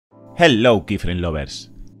Hello keyframe lovers!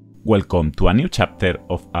 Welcome to a new chapter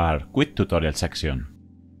of our quick tutorial section.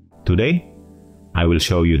 Today, I will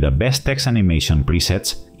show you the best text animation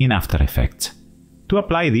presets in After Effects. To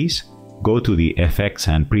apply these, go to the Effects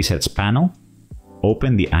and Presets panel,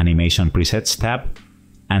 open the Animation Presets tab,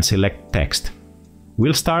 and select Text.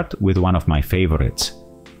 We'll start with one of my favorites.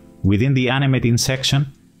 Within the Animating section,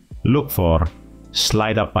 look for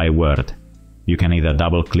Slide Up by Word. You can either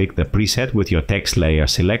double-click the preset with your text layer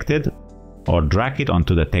selected or drag it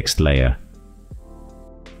onto the text layer.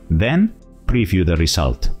 Then, preview the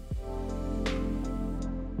result.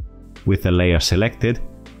 With the layer selected,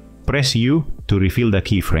 press U to refill the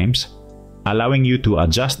keyframes, allowing you to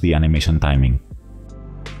adjust the animation timing.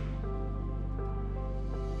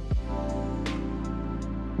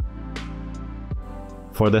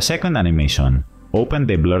 For the second animation, open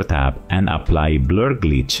the Blur tab and apply Blur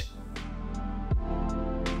Glitch,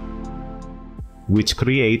 which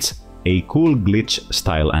creates a cool glitch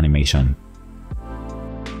style animation.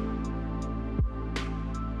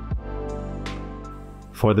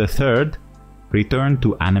 For the third, return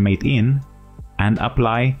to Animate In and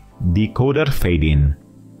apply Decoder Fade In.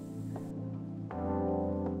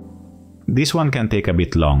 This one can take a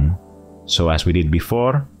bit long, so as we did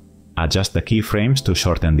before, adjust the keyframes to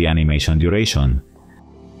shorten the animation duration.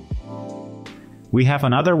 We have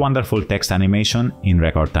another wonderful text animation in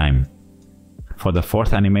record time. For the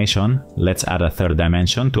fourth animation, let's add a third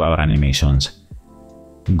dimension to our animations.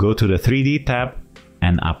 Go to the 3D tab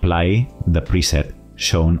and apply the preset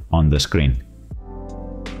shown on the screen.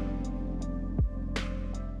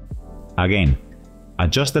 Again,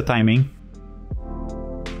 adjust the timing.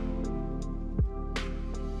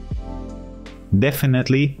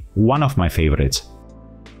 Definitely one of my favorites.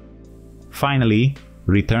 Finally,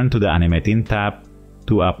 return to the Animate In tab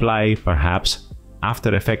to apply perhaps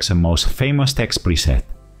After Effects' most famous text preset,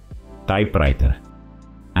 Typewriter.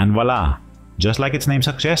 And voila! Just like its name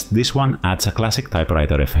suggests, this one adds a classic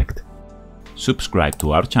typewriter effect. Subscribe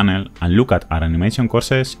to our channel and look at our animation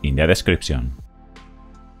courses in the description.